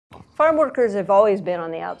farm workers have always been on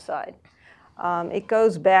the outside. It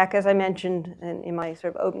goes back, as I mentioned in my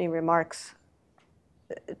sort of opening remarks,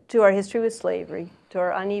 to our history with slavery, to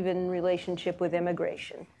our uneven relationship with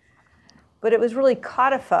immigration. But it was really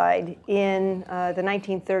codified in the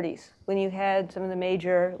 1930s when you had some of the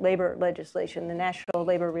major labor legislation, the National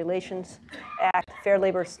Labor Relations Act, Fair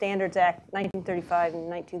Labor Standards Act, 1935 and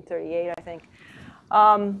 1938, I think.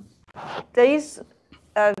 These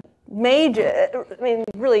major,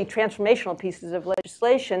 really transformational pieces of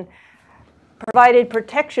legislation provided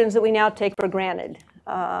protections that we now take for granted.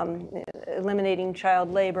 Eliminating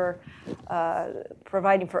child labor,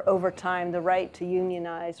 providing for overtime, the right to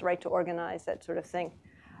unionize, right to organize, that sort of thing.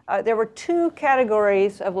 There were two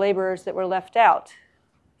categories of laborers that were left out: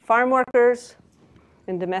 farm workers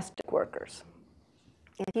and domestic workers.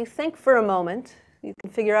 If you think for a moment, you can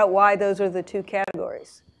figure out why those are the two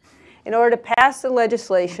categories. In order to pass the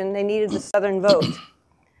legislation, they needed the Southern vote.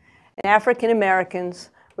 And African Americans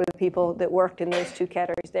were the people that worked in those two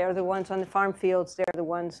categories. They are the ones on the farm fields. They're the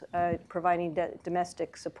ones providing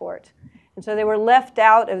domestic support. And so they were left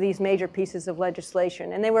out of these major pieces of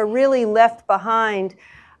legislation. And they were really left behind.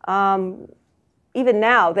 Even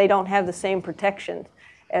now, they don't have the same protection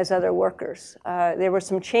as other workers. There were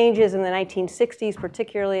some changes in the 1960s,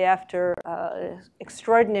 particularly after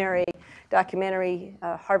extraordinary documentary,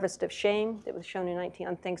 Harvest of Shame, that was shown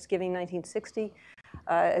on Thanksgiving 1960.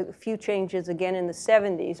 A few changes again in the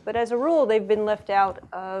 70s, but as a rule, they've been left out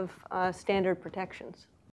of standard protections.